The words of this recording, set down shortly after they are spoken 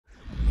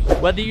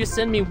Whether you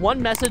send me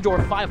 1 message or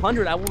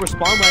 500, I will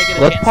respond when I get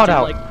a Let's chance pod to.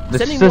 out. Like, This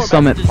sending is a more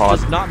summit messages pod.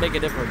 does not make a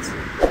difference.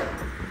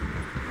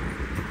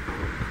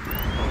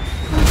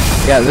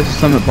 Yeah, this is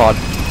Summit Pod.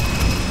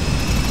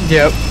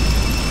 Yep.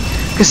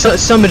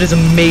 Because Summit is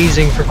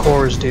amazing for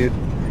cores, dude.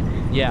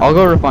 Yeah. I'll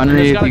go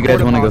Refinery And if you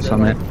guys want to go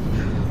Summit.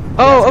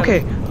 Oh, it's okay.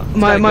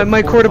 got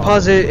My core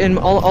deposit and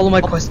all of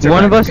my quests are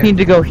One of back. us need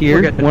to go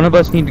here. One of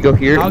us need to go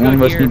here. I'll One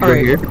go of us here. need to go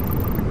Alright. here.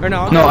 Or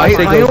no, No, I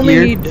say I go only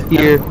here, need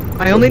here.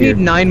 I only go need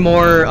here. 9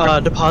 more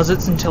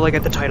deposits until I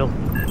get the title.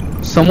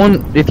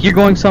 Someone, if you're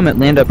going Summit,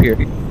 land up here.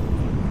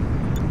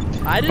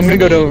 I just I'm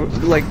gonna go need-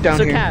 to like down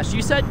so here. Cash,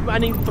 you said I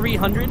need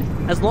 300.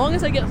 As long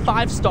as I get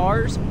 5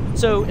 stars,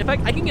 so if I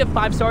can get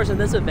 5 stars in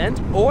this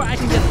event, or I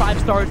can get 5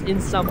 stars in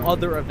some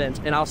other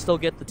event, and I'll still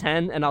get the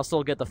 10, and I'll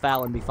still get the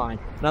foul and be fine.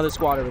 Another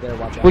squad over there,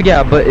 watch out. Well,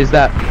 yeah, but is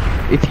that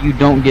if you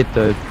don't get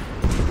the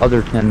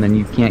other 10, then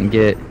you can't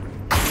get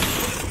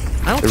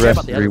I don't the care rest about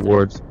of the the other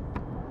rewards. thing.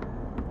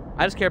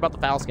 I just care about the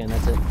foul skin.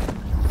 That's it.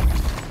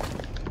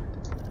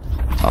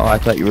 Oh, I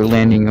thought you were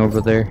landing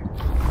over there.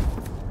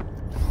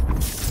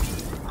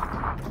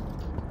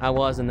 I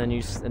was, and then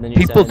you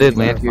People said did the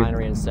land here.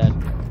 refinery instead.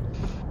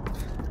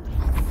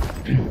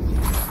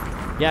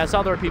 Yeah, I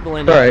saw there were people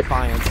in Alright.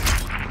 Defiance.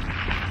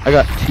 I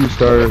got 2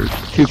 stars,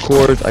 2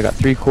 cores. I got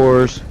 3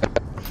 cores.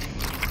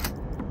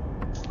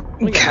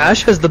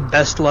 Cash has the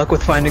best luck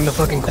with finding the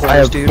fucking cores, I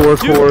have dude. 4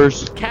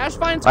 cores. Cash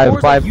finds I have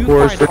cores like 5 you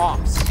cores. find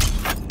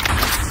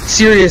hops.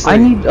 Seriously. I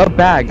need a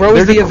bag. Where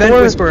was There's the a event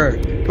core- whisperer?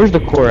 Where's the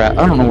core at?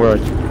 I don't know where.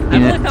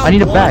 I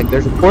need a one. bag.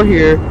 There's a core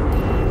here.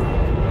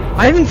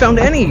 I haven't found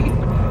any.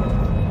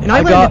 And I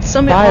I got landed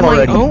Summit 5 on my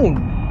already.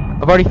 own.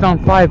 I've already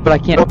found 5, but I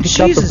can't pick up the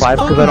Jesus 5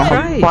 because I don't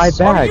have fucking 5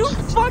 Christ. Are you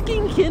bags.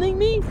 fucking kidding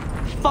me?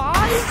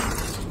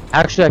 5?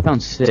 Actually, I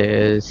found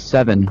 7.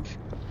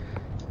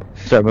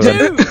 Sorry about that.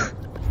 Dude!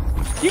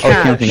 You Oh,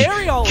 can't counting.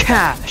 carry all of that.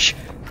 Cash.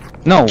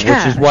 No, which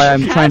is why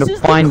I'm trying Cash to is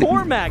find the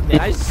core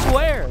magnet, I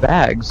swear.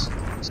 bags.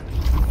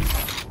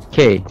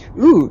 Okay,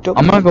 Ooh, don't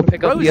I'm gonna go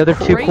pick up Bro's the other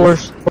 2 crazy.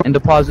 cores and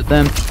deposit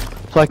them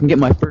so I can get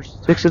my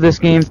first 6 of this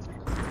game.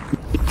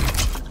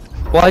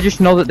 Well, I just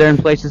know that they're in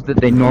places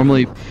that they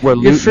normally where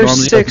Your loot first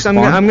normally 6, doesn't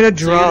I'm spawn. gonna So you're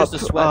drop. just a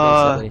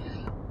sweat, basically.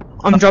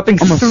 I'm dropping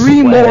I'm a 3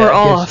 sweat, more yes.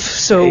 off,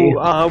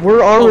 so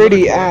we're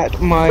already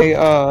at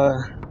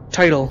my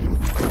title.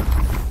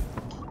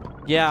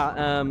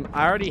 Yeah,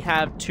 I already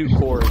have 2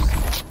 cores.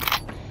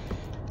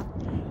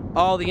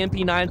 Oh, the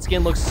MP9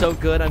 skin looks so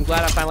good. I'm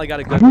glad I finally got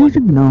a I good don't one.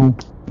 even know.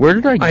 Where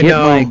did I get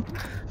know. my...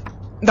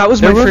 That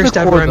was There my was a first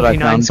ever core that I MP9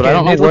 found, but I skin.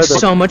 don't know It where looks the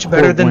so much core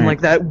better than went.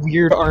 like that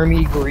weird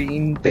army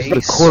green Is the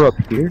base. core up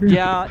here?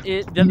 Yeah,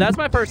 that's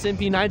my first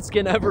MP9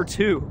 skin ever,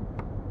 too.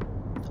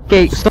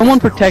 Okay, someone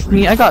protect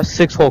me. I got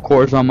 6 whole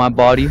cores on my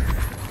body.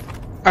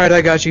 Alright,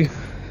 I got you.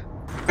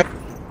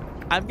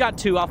 I've got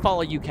 2. I'll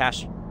follow you,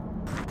 Cash.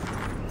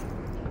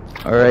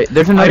 Alright,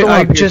 there's another one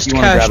I up here if just you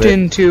wanna cashed grab it.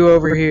 in 2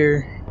 over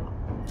here.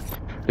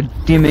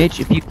 DMH,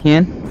 if you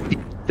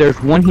can.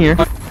 There's one here.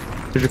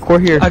 There's a core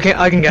here. I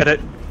can get it.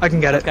 I can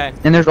get it. Okay.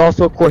 And there's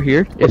also a core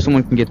here, if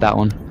someone can get that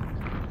one.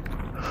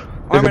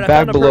 There's Armin, a I bag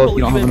found a below if purple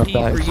you don't have enough UMP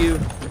bags. for you.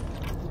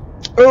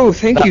 Oh,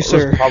 thank That you, was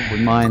sir. probably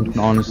mine,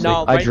 honestly.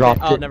 No, I right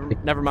dropped there. Oh,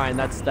 it. never mind.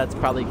 That's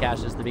probably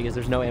Cash's because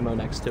there's no ammo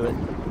next to it.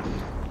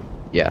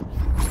 Yeah.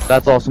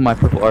 That's also my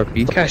purple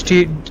RP. Cash,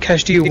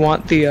 do you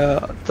want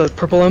the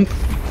purple imp?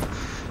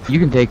 You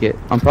can take it.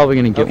 I'm probably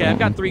gonna get Okay, one. I've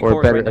got 3 or a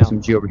cores better right now.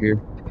 SMG over here.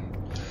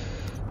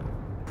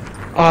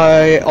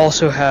 I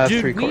also have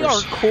Dude, 3 we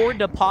cores. are core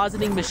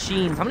depositing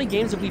machines. How many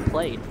games have we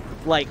played?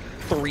 Like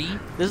 3?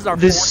 This is our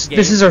This 4th game.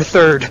 this is our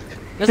third.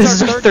 This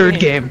This is our third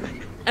game. game.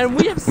 And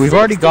we have We've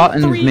already gotten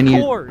as 63 many-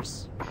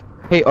 cores.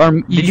 Hey,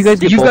 did you guys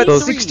get You've both got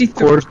those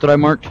 63 cores that I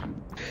marked?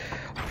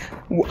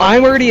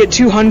 I'm already at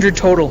 200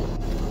 total.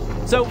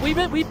 So we've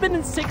been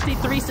in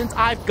 63 since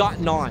I've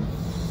gotten on.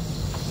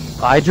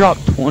 I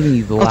dropped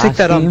 20 the I'll last take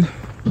that game. ump.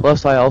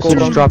 Plus, I also Gold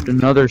just ump. dropped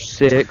another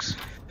 6.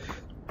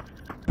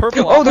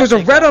 Purple. Oh, there's a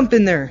I'll take red that. ump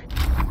in there.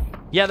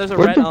 Yeah, there's a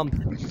Where'd red the- ump.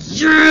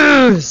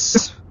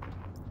 Yes!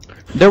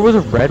 There was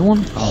a red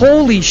one?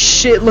 Holy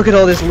shit, look at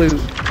all this loot.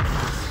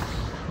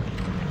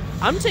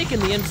 I'm taking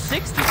the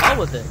M60. Hell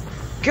with it.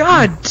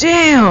 God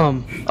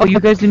damn! Oh, you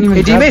guys didn't even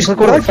Hey, grab DMH, the look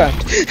what I core.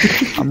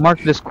 found. I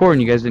marked this core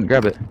and you guys didn't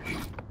grab it.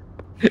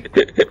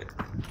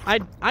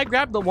 I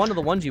grabbed one of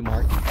the ones you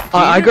marked. Do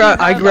I either of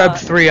you have, grabbed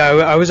 3.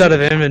 I was out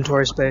of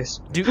inventory space.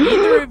 Do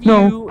either of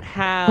No. you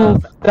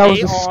have That was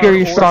the AR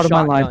scariest or shot of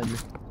my life. shotgun?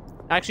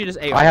 Actually, just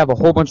AR. I have a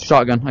whole bunch of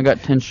shotgun. I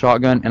got 10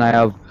 shotgun and I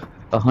have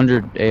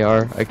 100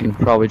 AR. I can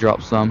probably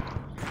drop some.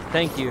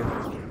 Thank you.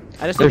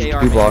 I just There's need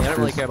AR. 2 mainly. I don't really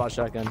boxes. care about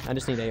shotgun. I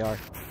just need AR.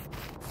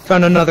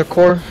 Found another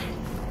core.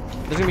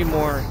 There's gonna be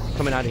more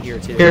coming out of here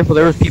too. Careful,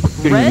 there was people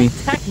shooting at Red me.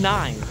 Tech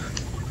 9.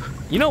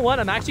 You know what?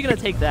 I'm actually gonna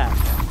take that.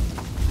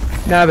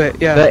 Nab it,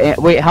 yeah.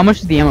 Wait, how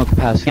much is the ammo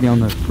capacity on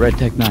the Red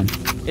Tech 9?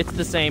 It's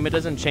the same. It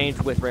doesn't change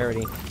with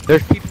rarity.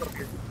 There's people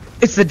here.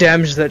 It's the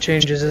damage that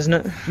changes, isn't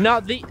it? No,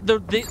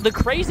 the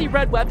crazy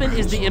red weapon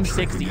is the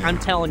M60. I'm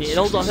telling you, it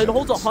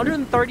holds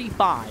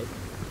 135.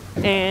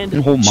 And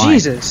Oh my.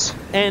 Jesus.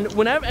 and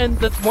whenever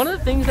one of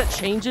the things that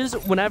changes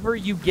whenever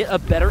you get a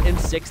better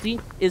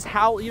M60 is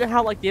how you know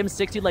how like the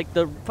M60 like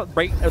the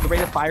rate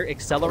of fire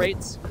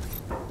accelerates.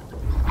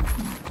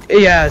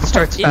 Yeah, it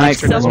starts It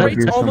faster, doesn't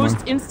accelerates it? Here almost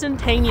somewhere.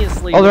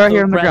 instantaneously. Oh, they're with right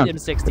here on the red ground.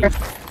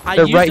 M60. I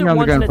They're used right it here on the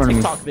once ground in in a front of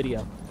me. TikTok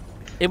video.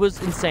 It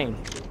was insane.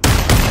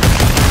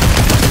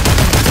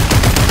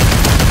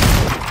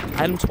 I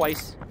had him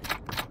twice.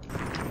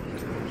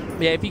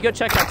 Yeah, if you go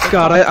check out TikTok,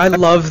 God, I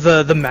love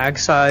the mag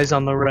size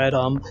on the red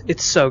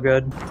it's so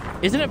good.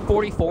 isn't it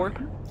 44?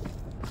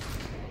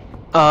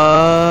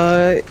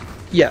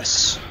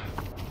 Yes.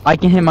 I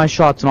can hit my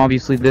shots, and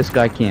obviously this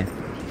guy can't.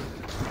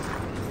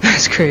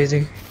 That's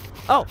crazy.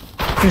 Oh,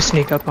 I'm gonna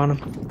sneak up on him.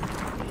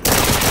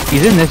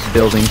 He's in this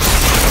building.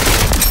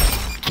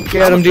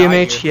 Get him, almost died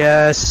DMH, here.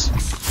 yes.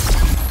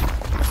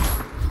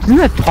 He's in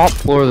the top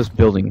floor of this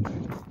building.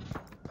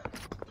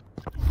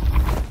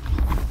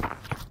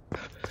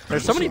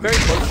 there's somebody very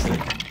close to me.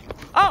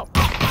 Oh!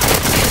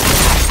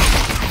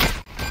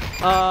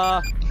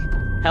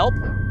 Help?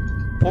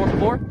 Por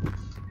favor?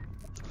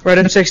 Red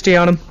M60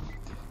 on him.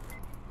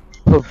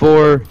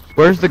 Before,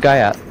 where's the guy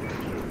at?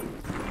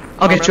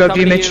 I'll get you I'm up,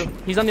 coming to DMH. you.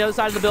 He's on the other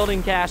side of the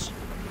building, Cash.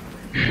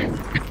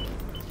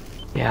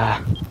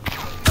 Yeah.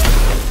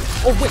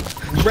 Oh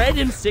wait, red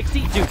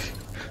M60, dude.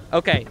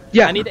 Okay.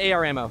 Yeah. I need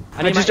AR ammo.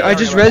 I need just my AR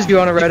ammo. rezzed you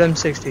on a red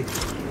M60.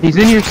 He's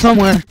in here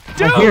somewhere.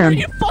 Dude, I hear are him.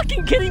 you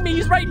fucking kidding me?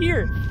 He's right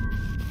here.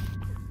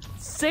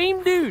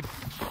 Same dude.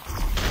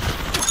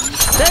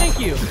 Thank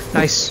you.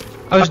 Nice.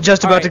 I was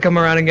just about to come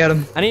around and get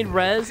him. I need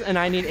res and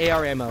I need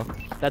AR ammo.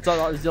 That's all.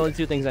 Those are the only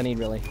two things I need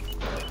really.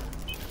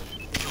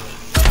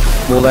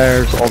 Well,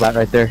 there's all that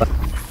right there.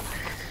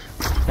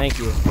 Thank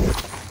you.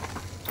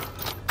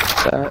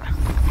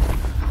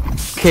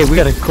 Okay, we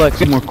gotta collect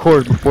some more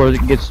cores before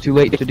it gets too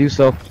late to do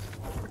so.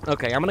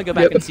 Okay, I'm gonna go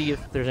back Yep. and see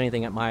if there's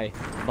anything at my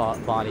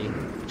body.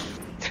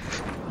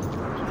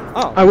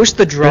 Oh. I wish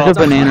the drop There's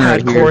a banana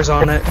had right here. cores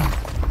on it.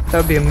 That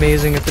would be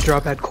amazing if the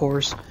drop had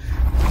cores.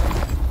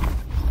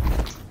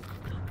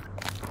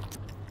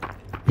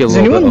 Get a Has little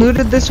anyone bit of-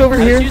 looted this over I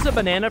here? just used a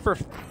banana for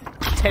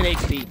 10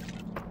 HP.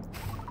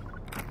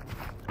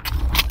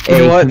 You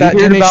know what? have That you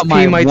heard 10 about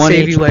my HP might 1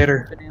 save you HP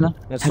later. banana?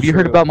 That's Have you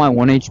heard true. about my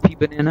 1 HP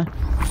banana?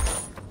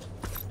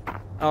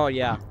 Oh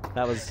yeah,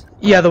 that was.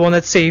 Yeah, the one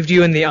that saved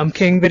you in the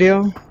King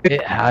video?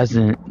 It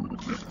hasn't.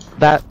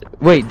 That.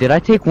 Wait, did I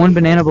take 1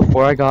 banana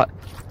before I got?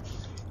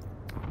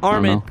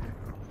 Armin, know.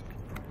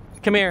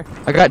 come here.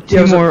 I got 2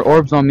 Yeah, was it- more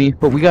orbs on me,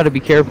 but we gotta be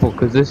careful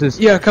because this is.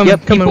 Yeah, come-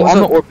 Yep, come in, people what's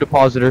on the up? orb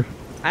depositor.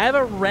 I have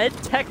a red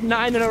Tech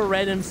 9 and a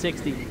red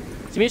M60.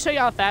 So me show you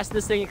how fast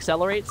this thing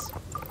accelerates.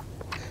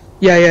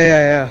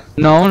 Yeah.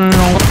 No,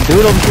 do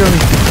it over here on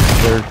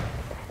the.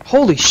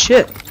 Holy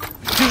shit.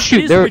 Dude, Shoot,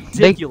 it is they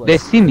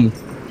ridiculous. see me.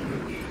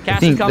 I Cass is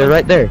think coming. they're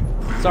right there.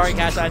 Sorry,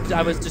 Cass.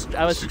 I was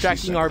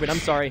distracting Armin. I'm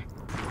sorry.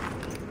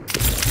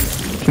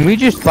 Can we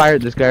just fire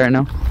at this guy right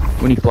now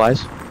when he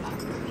flies?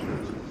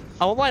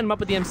 I'll line him up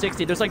with the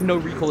M60. There's like no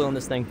recoil on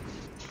this thing.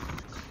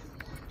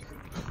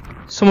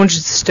 Someone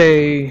should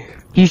stay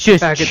He's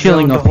just back at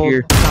chilling zone up to hold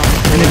here. down.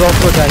 And there's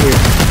also a guy here.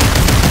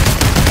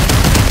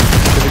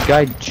 There's a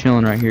guy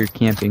chilling right here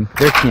camping.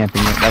 They're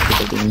camping. That's what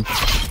they're doing.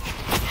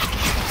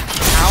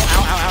 Ow.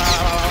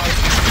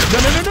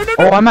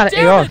 No. Oh, I'm out of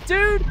Damn AR. it,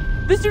 dude.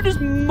 This dude just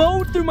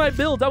mowed through my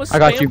builds. I was I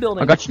got spam you.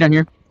 building. I got you down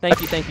here. Thank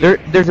you.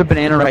 There's a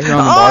banana right here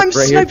on the Oh, box I'm right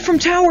here. sniped from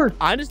tower!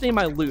 I just need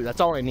my loot. That's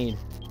all I need.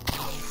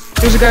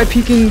 There's a guy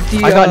peeking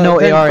the I got no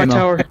vent AR by ammo.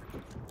 tower.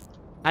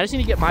 I just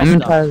need to get my I'm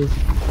stuff. entirely.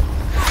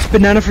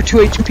 Banana for 2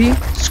 HP?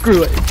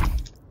 Screw it.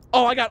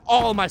 Oh, I got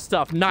all of my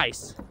stuff.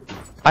 Nice.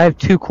 I have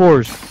 2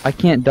 cores. I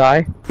can't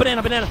die.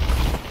 Banana.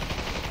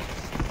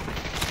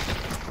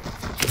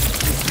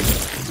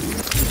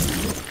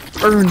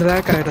 Burned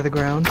that guy to the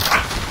ground.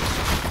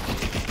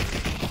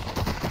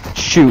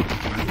 Shoot.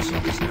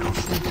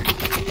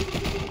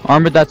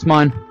 Armored, that's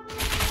mine.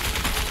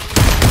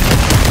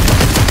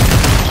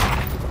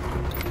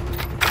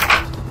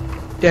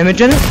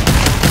 Damage in it?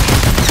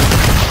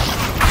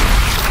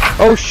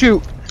 Oh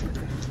shoot.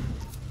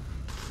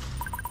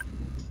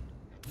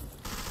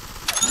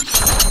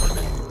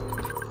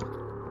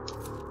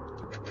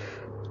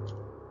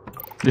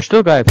 There's still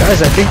a guy.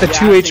 Guys, I think the Yeah,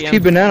 2 I see HP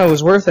him. banana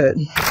was worth it.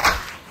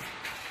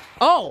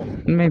 Oh,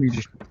 Maybe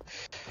just.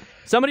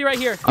 somebody right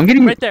here. I'm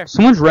getting right there.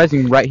 Someone's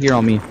rezzing right here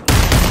on me.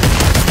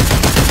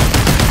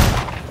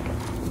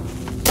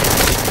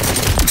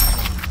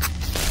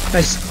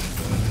 Nice.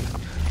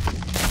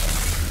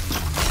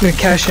 I'm gonna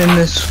cash in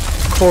this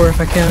core if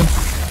I can.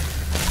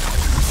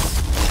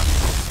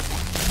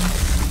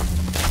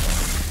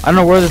 I don't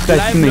know where this Dude, I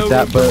guy's have no teammate's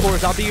at, room but for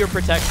cores. I'll be your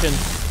protection.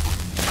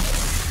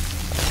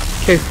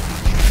 Okay.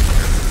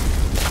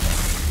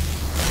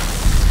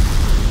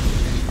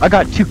 I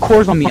got 2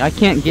 cores on me. I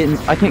can't get in.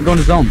 I can't go in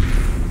the zone.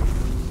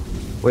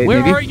 Wait, Where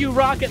maybe. are you,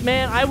 Rocket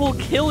Man? I will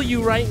kill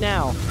you right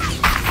now.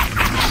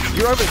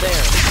 You're over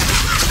there.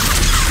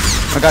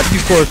 I got 2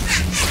 cores.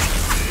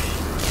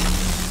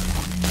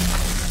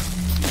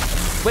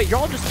 Wait, you're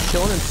all just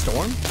chilling in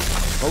Storm?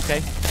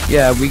 Okay.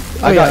 Yeah,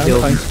 I got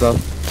healed fine. and stuff.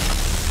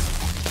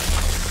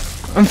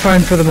 I'm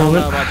fine for the I don't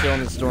moment. know about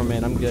killing the storm,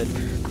 man. I'm good.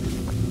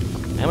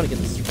 I'm gonna get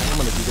this. I'm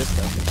gonna do this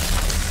stuff.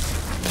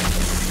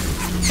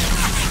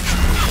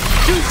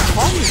 Dude,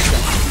 calm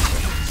yourself.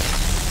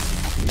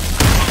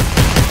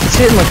 It's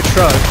hitting like a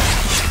truck,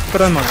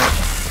 but I'm alright.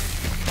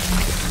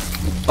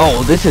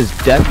 Oh, this is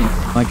definitely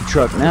like a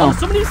truck now. Oh,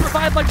 somebody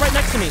survived like right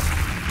next to me.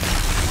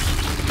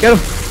 Get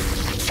him.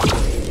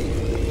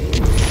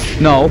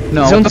 No,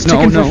 He's almost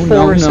ticking for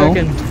 4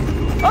 seconds.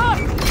 Ah!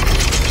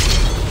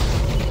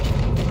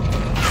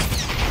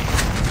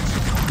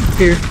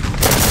 Here.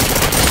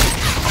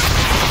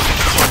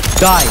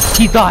 Die!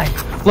 He died!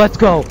 Let's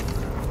go!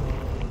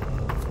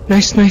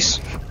 Nice, nice.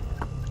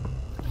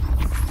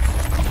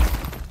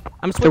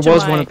 I'm There switching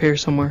was my one up here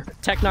somewhere.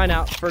 Tech 9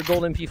 out for a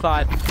gold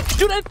MP5.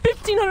 Dude, I have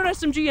 1500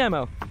 SMG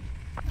ammo.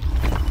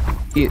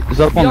 He is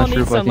up on Y'all the need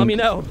roof, I some, let me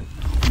think. know.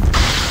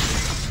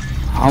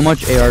 How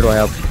much AR do I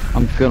have?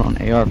 I'm good on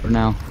AR for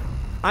now.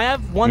 I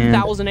have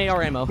 1000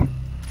 AR ammo.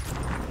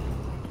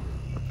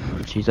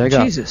 Jeez, I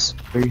got Jesus.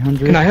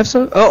 300. Can I have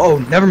some? Oh,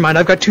 never mind.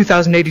 I've got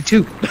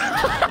 2082.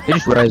 They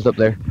just rised up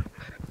there.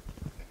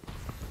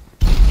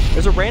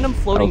 There's a random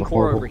floating Oh,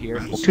 core horrible. over here.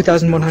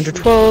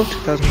 2112,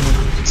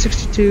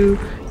 2162.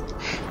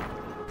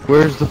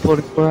 Where's the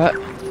floating core at?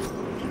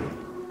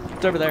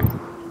 It's over there.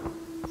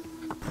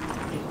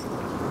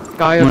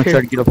 Guy I'm up gonna try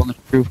here. to get up on the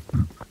roof.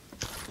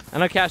 I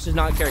know Cash does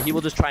not care. He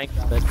will just try and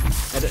grab it.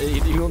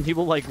 And he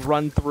will like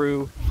run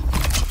through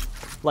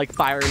like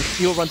fire and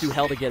he will run through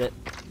hell to get it.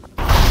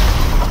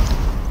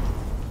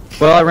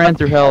 Well, I ran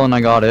through hell and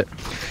I got it.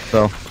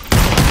 So.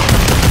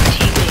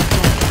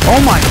 Oh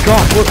my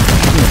god! What?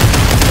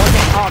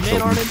 Oh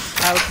man, Armin.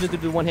 I was going to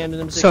do one-handed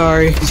in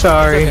Sorry. It's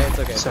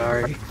okay.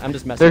 Sorry. I'm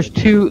just messing There's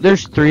with you.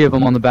 there's 3 of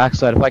them on the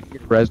backside. If I can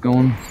get res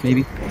going,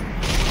 maybe.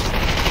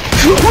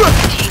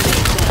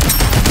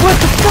 What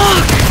the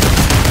fuck?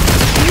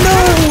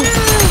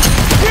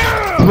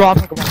 No! Drop.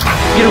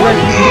 Get a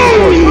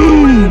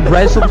res.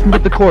 Res so we can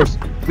get the course.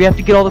 We have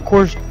to get all the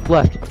cores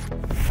left.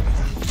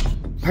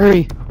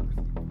 Hurry.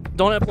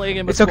 Don't have to play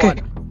again with It's okay.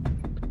 squad.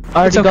 I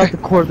already It's got okay. the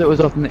core that was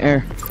up in the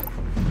air.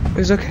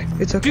 It's okay.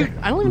 It's okay. Dude,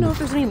 I don't even know if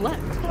there's any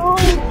left.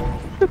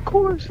 The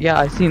cores. Yeah,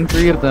 I've seen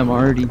 3 of them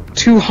already.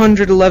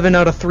 211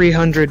 out of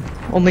 300.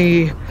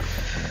 Only,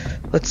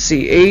 let's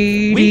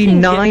see, We can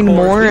get 89 cores.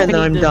 more, We don't and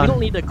then I'm need to- We don't done.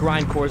 need to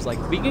grind cores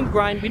like we can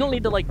grind. We don't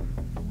need to like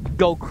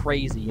go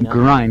crazy, you know.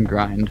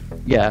 Grind.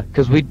 Yeah,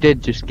 because we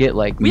did just get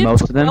like We have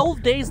most of them.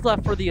 12 days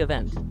left for the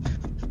event.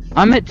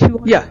 I'm at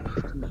 200 Yeah,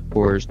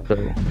 cores, so.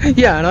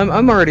 yeah, and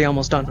I'm already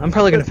almost done. I'm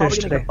probably gonna finish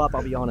Probably today. go up,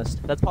 I'll be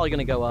honest. That's probably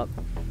gonna go up.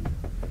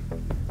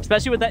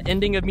 Especially with that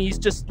ending of me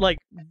just like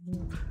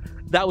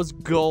that was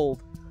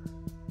gold.